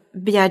 Då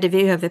begärde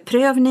vi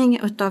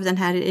överprövning av den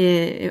här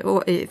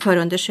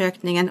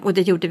förundersökningen och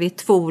det gjorde vi i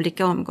 2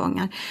 olika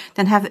omgångar.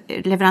 Den här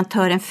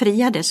leverantören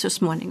friades så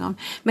småningom.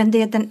 Men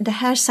det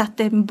här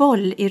satte en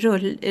boll i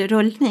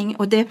rullning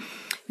och det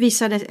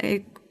visade,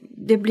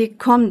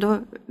 kom då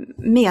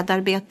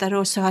medarbetare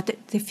och sa att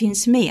det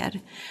finns mer.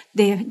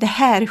 Det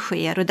här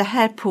sker och det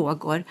här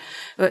pågår.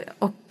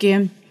 Och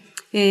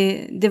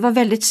det var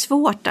väldigt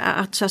svårt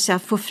att, så att säga,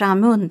 få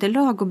fram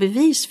underlag och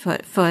bevis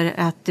för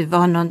att det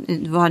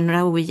var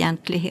några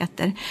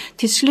oegentligheter.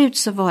 Till slut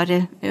så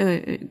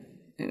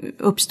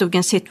uppstod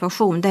en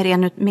situation där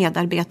en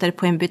medarbetare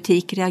på en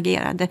butik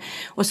reagerade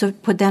och så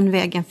på den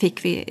vägen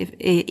fick vi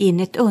in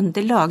ett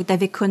underlag där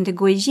vi kunde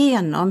gå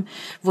igenom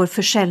vår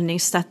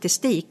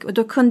försäljningsstatistik och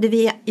då kunde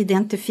vi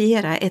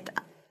identifiera ett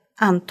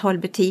antal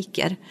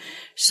butiker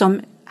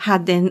som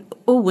hade en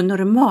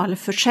onormal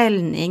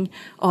försäljning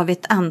av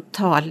ett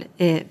antal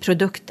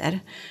produkter.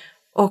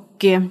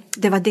 Och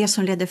det var det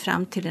som ledde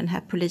fram till den här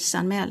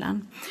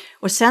polisanmälan.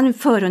 Och sen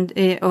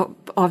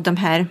av de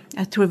här,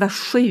 jag tror det var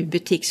 7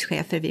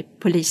 butikschefer vi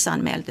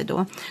polisanmälde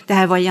då. Det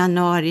här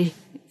var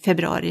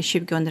februari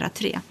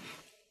 2003.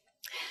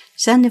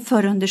 Sen i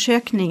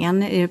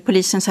förundersökningen,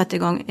 polisen satte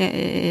igång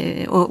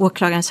och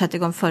åklagaren satte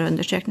igång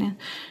förundersökningen,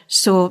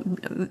 så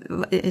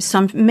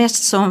som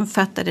mest så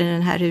omfattade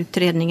den här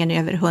utredningen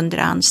över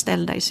 100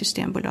 anställda i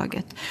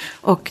Systembolaget.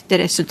 Och det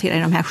resulterade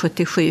i de här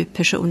 77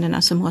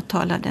 personerna som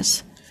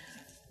åtalades.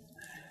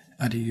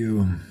 Ja, det är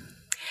ju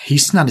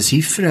hisnande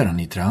siffror,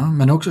 Anitra,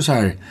 men också så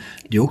här,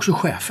 det är också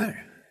chefer.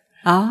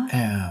 Ja.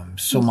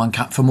 Som man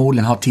kan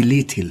förmodligen ha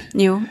tillit till.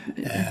 Jo.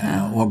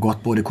 Och har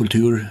gått både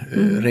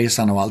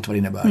kulturresan och allt vad det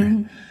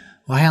innebär.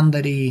 Vad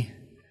händer i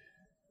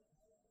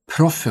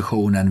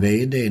professionen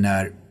vd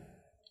när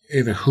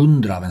över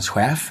 100 av ens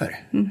chefer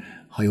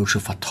har gjort så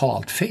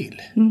fatalt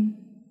fel?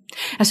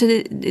 Alltså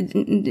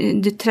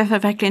du träffar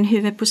verkligen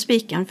huvudet på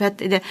spiken för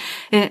att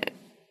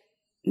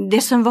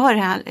det som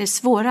var det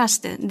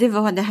svåraste, det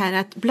var det här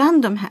att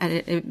bland de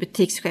här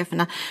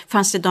butikscheferna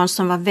fanns det de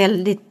som var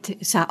väldigt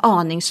så här,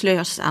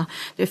 aningslösa.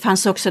 Det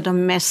fanns också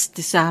de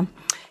mest så här,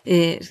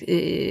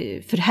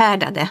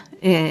 förhärdade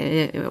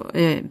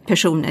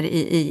personer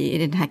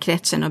i den här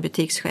kretsen av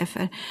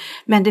butikschefer.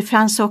 Men det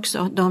fanns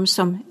också de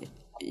som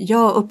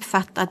jag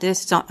uppfattade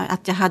som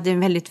att jag hade en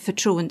väldigt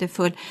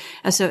förtroendefull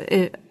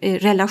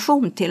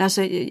relation till.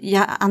 Alltså,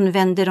 jag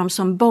använde dem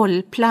som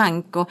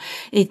bollplank och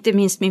inte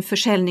minst min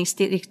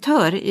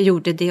försäljningsdirektör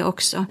gjorde det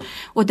också.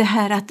 Och det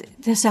här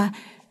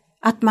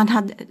att man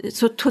hade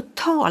så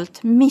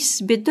totalt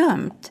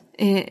missbedömt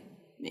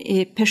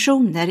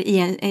personer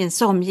i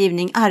ens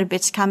omgivning,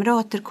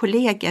 arbetskamrater,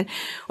 kollegor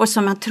och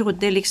som man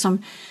trodde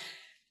liksom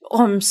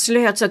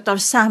omslöts av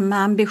samma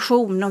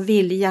ambition och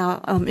vilja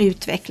om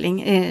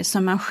utveckling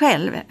som man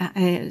själv.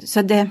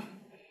 Så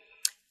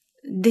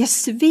det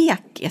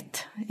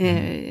sveket.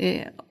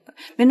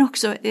 Men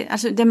också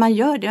alltså det man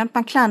gör, det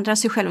man klandrar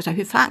sig själv och säger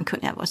hur fan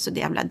kunde jag vara så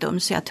jävla dum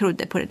så jag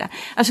trodde på det där.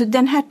 Alltså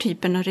den här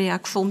typen av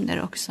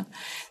reaktioner också.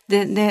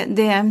 Det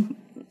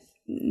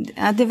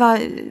var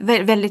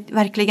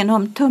verkligen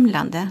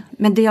omtumlande.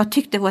 Men det jag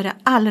tyckte var det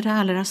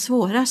allra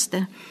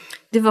svåraste,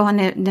 det var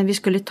när vi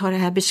skulle ta det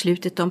här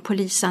beslutet om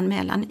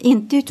polisanmälan.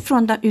 Inte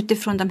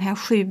utifrån de här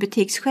 7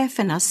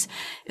 butikschefernas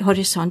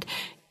horisont,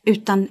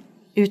 utan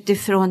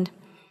utifrån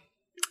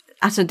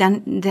alltså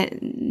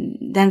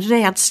den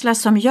rädsla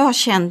som jag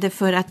kände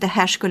för att det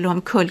här skulle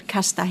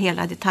omkullkasta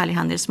hela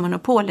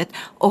detaljhandelsmonopolet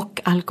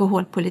och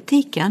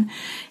alkoholpolitiken.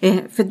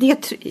 För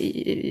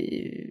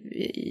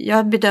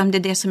jag bedömde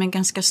det som en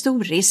ganska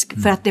stor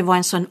risk för att det var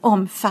en sån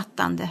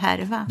omfattande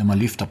härva. När man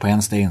lyfter på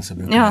en sten så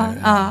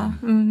brukar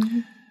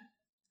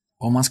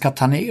Om man ska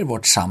ta ner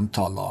vårt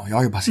samtal då, jag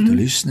har ju bara suttit och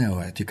lyssnat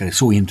och jag tycker det är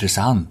så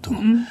intressant och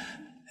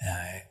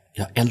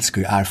jag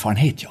älskar ju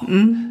erfarenhet.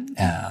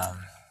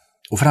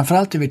 Och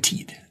framförallt över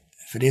tid.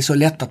 För det är så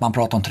lätt att man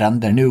pratar om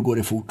trender, nu går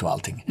det fort och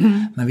allting.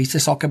 Men vissa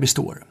saker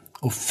består.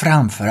 Och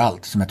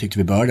framförallt, som jag tyckte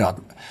vi började, att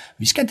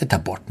vi ska inte ta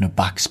bort några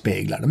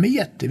backspeglar. De är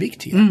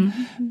jätteviktiga.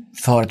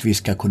 För att vi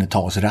ska kunna ta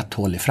oss rätt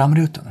håll i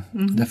framrutan.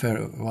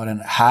 Därför var det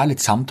en härligt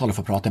samtal att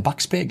få prata i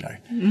backspeglar.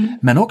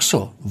 Men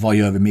också, vad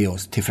gör vi med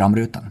oss till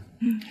framrutan?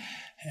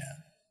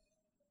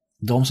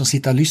 De som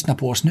sitter och lyssnar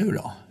på oss nu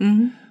då.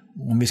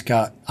 Om vi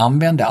ska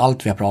använda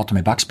allt vi har pratat om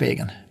i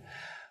backspegeln.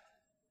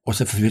 Och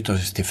så förflyttar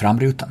oss till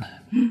framrutan.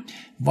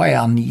 Vad är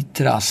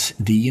Anitras,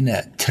 dina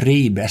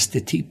 3 bästa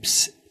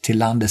tips till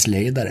landets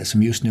ledare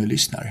som just nu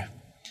lyssnar?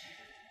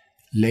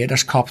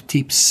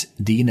 Ledarskapstips,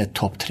 dina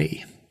topp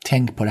 3.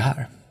 Tänk på det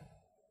här.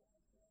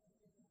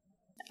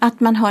 Att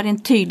man har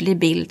en tydlig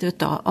bild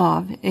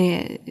av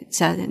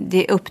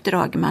det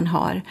uppdrag man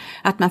har.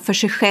 Att man för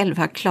sig själv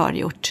har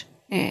klargjort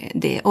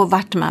det och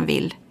vart man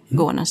vill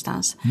gå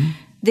någonstans.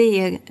 Det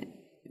är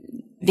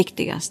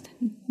viktigast.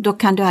 Då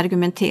kan du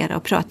argumentera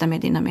och prata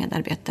med dina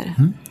medarbetare.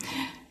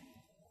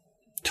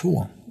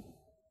 2.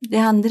 Det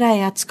andra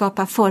är att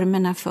skapa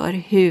formerna för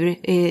hur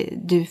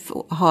du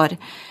har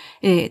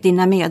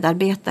dina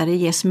medarbetare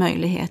ges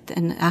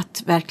möjligheten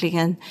att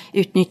verkligen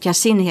utnyttja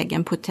sin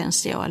egen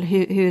potential.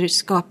 Hur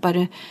skapar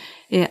du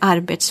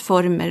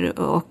arbetsformer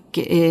och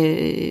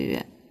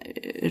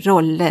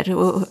roller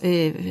och,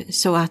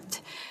 så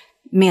att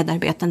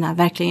medarbetarna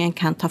verkligen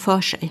kan ta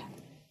för sig.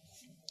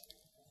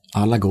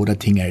 Alla goda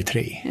ting är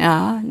 3.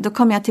 Ja, då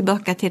kommer jag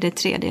tillbaka till det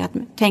 3:e.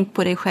 Tänk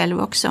på dig själv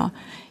också.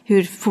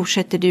 Hur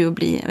fortsätter du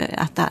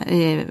att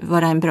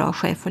vara en bra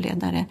chef och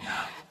ledare?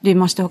 Du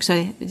måste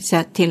också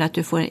se till att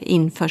du får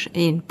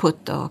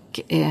input och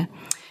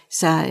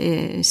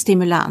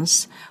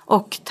stimulans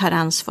och tar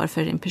ansvar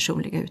för din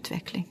personliga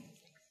utveckling.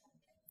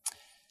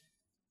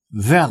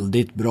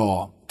 Väldigt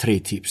bra 3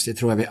 tips. Det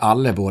tror jag vi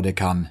alla både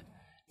kan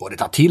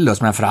ta till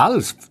oss, men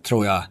framförallt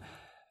tror jag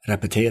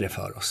repetera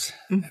för oss.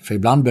 För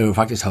ibland behöver vi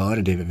faktiskt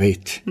höra det vi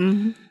vet.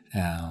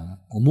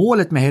 Och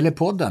målet med hela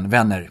podden,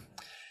 vänner,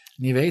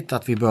 ni vet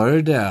att vi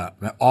började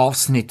med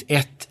avsnitt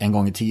 1 en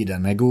gång i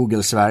tiden med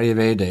Google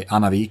Sverige-vd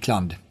Anna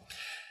Wikland.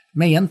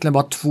 Med egentligen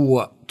bara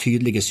 2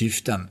 tydliga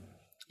syften.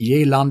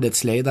 Ge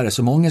landets ledare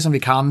så många som vi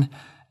kan.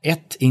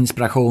 1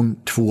 inspiration,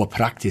 2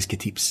 praktiska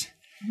tips.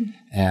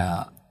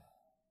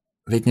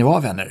 Vet ni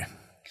vad, vänner?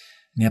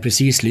 Ni har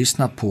precis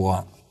lyssnat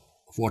på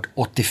vårt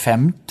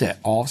 85:e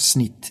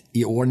avsnitt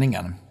i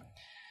ordningen.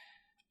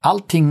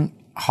 Allting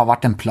har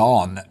varit en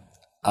plan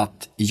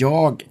att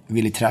jag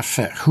ville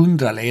träffa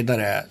 100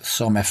 ledare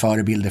som är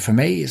förebilder för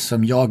mig,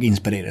 som jag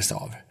inspireras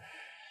av.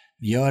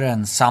 Vi gör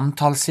en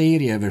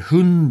samtalsserie över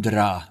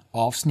 100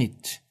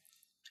 avsnitt,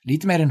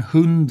 lite mer än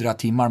 100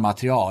 timmar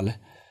material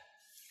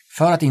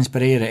för att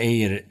inspirera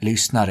er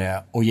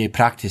lyssnare och ge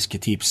praktiska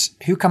tips.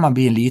 Hur kan man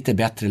bli en lite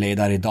bättre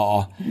ledare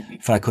idag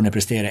för att kunna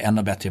prestera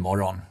ännu bättre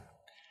imorgon?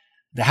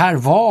 Det här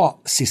var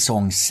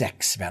säsong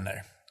 6,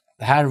 vänner.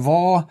 Det här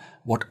var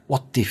vårt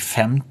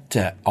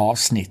 85:e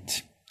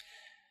avsnitt.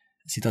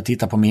 Jag sitter och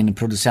tittar på min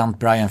producent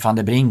Brian van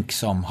der Brink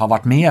som har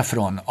varit med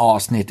från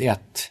avsnitt 1.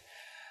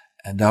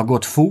 Det har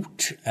gått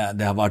fort,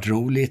 det har varit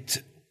roligt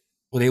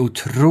och det är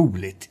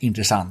otroligt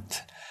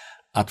intressant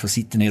att få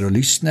sitta ner och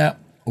lyssna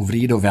och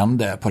vrida och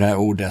vända på det här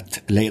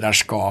ordet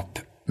ledarskap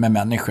med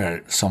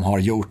människor som har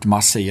gjort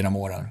massor genom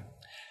åren.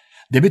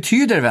 Det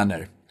betyder,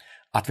 vänner,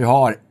 att vi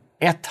har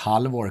ett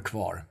halvår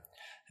kvar.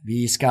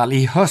 Vi ska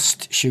i höst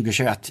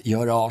 2021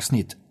 göra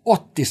avsnitt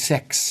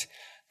 86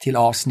 till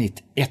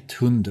avsnitt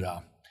 100.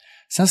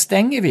 Sen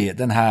stänger vi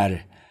den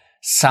här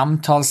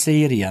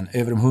samtalsserien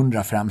över de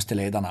 100 främsta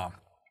ledarna.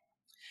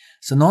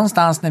 Så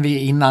någonstans när vi är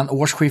innan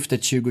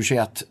årsskiftet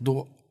 2021,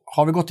 då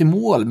har vi gått i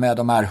mål med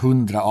de här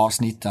 100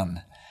 avsnitten.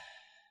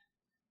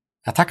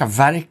 Jag tackar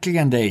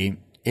verkligen dig,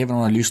 även om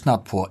du har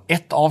lyssnat på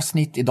ett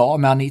avsnitt idag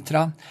med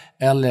Anitra,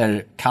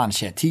 eller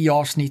kanske 10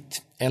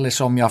 avsnitt, eller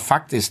som jag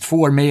faktiskt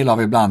får mejl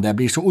av ibland. Jag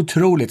blir så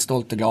otroligt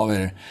stolt och glad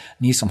över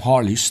ni som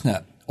har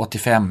lyssnat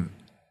 85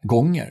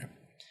 gånger.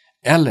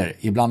 Eller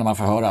ibland när man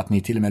får höra att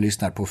ni till och med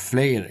lyssnar på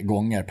fler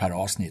gånger per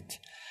avsnitt.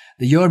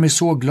 Det gör mig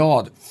så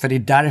glad, för det är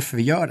därför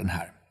vi gör den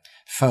här.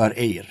 För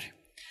er.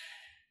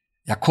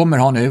 Jag kommer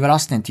ha en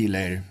överraskning till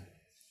er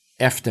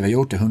efter vi har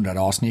gjort det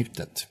 100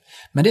 avsnittet.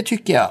 Men det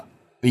tycker jag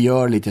vi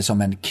gör lite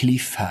som en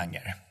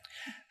cliffhanger.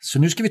 Så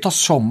nu ska vi ta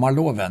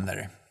sommarlov,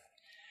 vänner.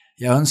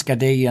 Jag önskar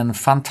dig en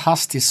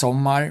fantastisk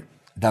sommar.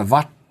 Det har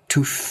varit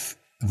tuff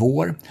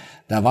vår.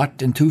 Det har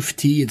varit en tuff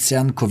tid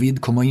sedan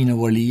covid kom in i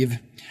vår liv.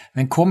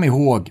 Men kom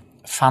ihåg,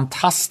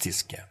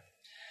 fantastiska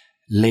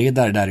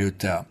ledare där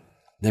ute.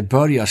 Det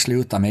börjar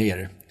sluta med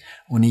er.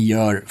 Och ni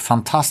gör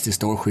fantastiskt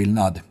stor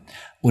skillnad.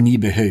 Och ni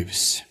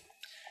behövs.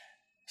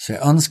 Så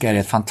jag önskar er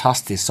ett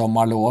fantastiskt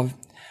sommarlov.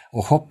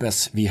 Och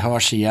hoppas vi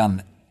hörs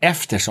igen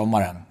efter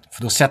sommaren.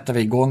 För då sätter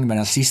vi igång med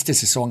den sista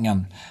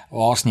säsongen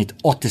och avsnitt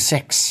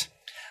 86.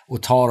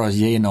 Och tar oss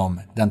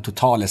igenom den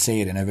totala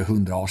serien över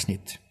 100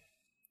 avsnitt.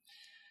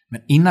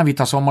 Men innan vi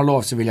tar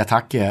sommarlov så vill jag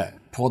tacka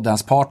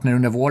poddens partner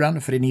under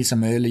våren, för det är ni som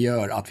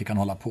möjliggör att vi kan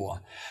hålla på.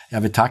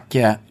 Jag vill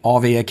tacka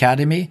AV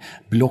Academy,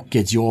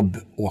 Blocket Jobb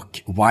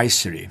och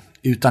Wisery.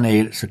 Utan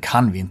er så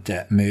kan vi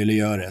inte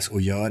möjliggöras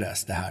och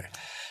göras det här.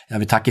 Jag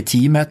vill tacka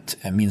teamet,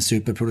 min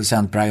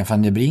superproducent Brian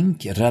van der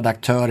Brink,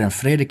 redaktören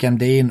Fredrik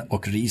Emdén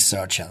och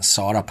researchen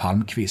Sara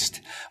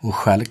Palmqvist. Och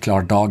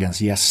självklart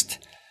dagens gäst,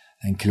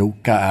 den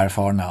kloka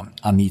erfarna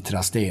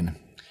Anitra Sten.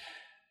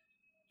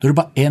 Då är det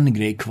bara en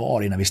grej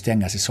kvar innan vi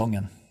stänger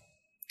säsongen.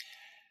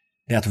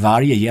 Det är att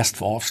varje gäst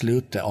får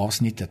avsluta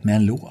avsnittet med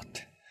en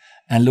låt.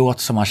 En låt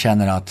som man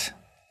känner att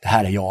det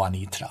här är jag,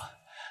 Anitra.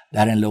 Det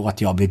här är en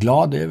låt jag blir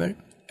glad över.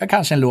 Ja,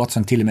 kanske en låt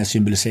som till och med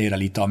symboliserar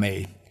lite av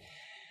mig.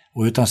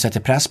 Och utan att sätta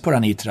press på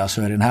Anitra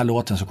så är det den här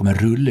låten som kommer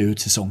rulla ut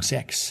säsong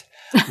 6.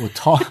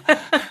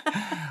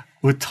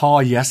 Och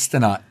ta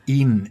gästerna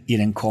in i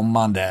den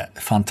kommande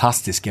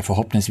fantastiska,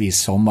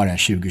 förhoppningsvis sommaren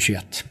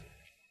 2021.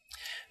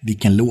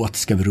 Vilken låt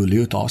ska vi rulla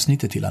ut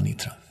avsnittet till,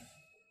 Anitra?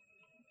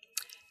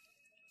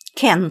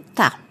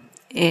 Kenta,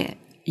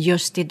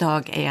 just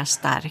idag är jag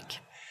stark.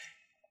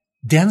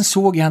 Den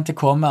såg jag inte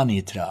komma,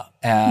 Anitra.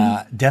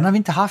 Den har vi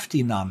inte haft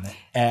innan.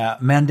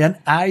 Men den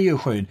är ju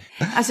skön.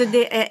 Alltså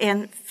det är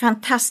en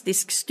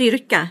fantastisk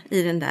styrka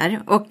i den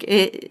där. Och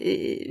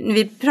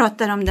vi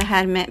pratar om det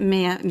här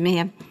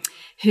med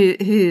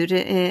hur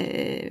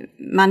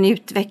man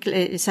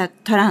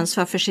tar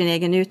ansvar för sin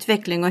egen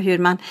utveckling. Och hur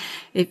man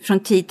från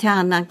tid till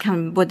annan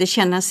kan både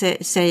känna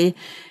sig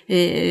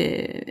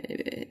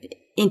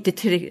inte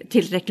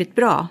tillräckligt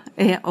bra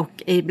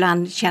och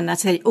ibland känna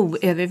sig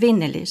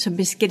oövervinnelig, så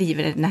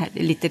beskriver den här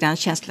lite den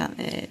känslan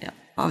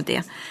av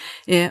det.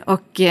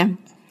 Och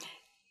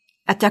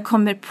att jag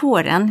kommer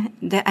på den,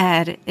 det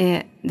är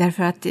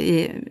därför att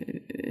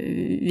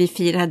vi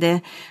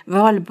firade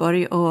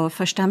Valborg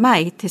och 1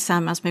 maj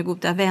tillsammans med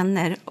goda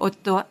vänner, och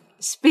då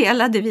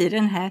spelade vi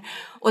den här,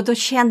 och då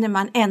känner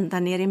man ända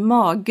ner i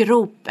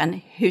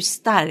maggropen hur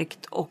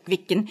starkt och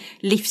vilken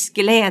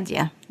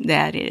livsglädje det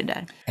är i det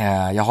där.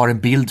 Jag har en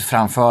bild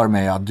framför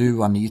mig att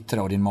du,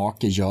 Anitra, och din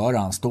make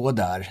Göran står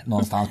där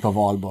någonstans på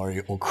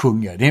Valborg och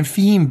sjunger. Det är en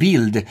fin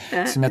bild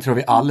som jag tror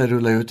vi alla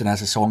rullar ut den här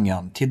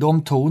säsongen. Till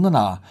de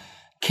tonerna,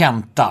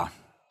 Kenta,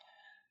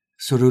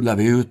 så rullar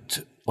vi ut,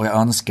 och jag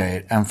önskar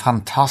er en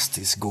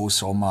fantastisk god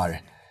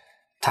sommar.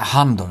 Ta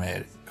hand om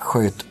er,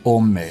 sköt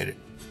om er.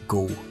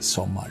 God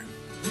sommar.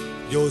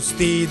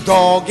 Just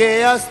idag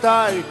är jag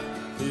stark,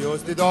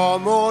 just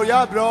idag mår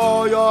jag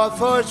bra. Jag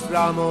förs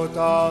framåt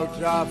av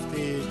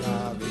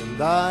kraftiga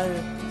vindar.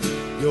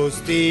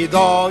 Just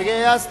idag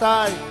är jag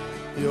stark,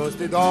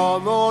 just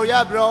idag mår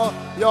jag bra.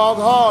 Jag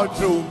har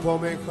tro på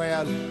mig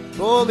själv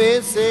på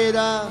min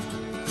sida.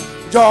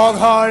 Jag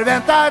har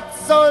väntat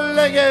så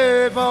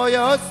länge på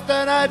just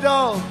den här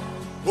dagen,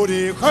 och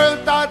det är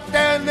skönt att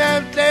den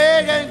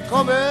äntligen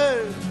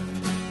kommer.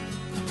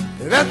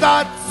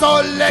 Väntat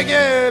så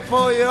länge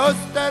på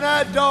just den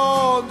här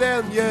dagen,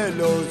 den ger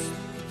lust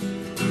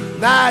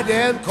när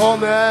den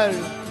kommer.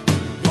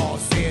 Jag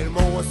ser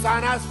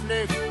måsarnas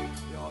flykt,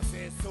 jag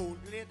ser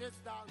solgledens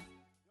dans.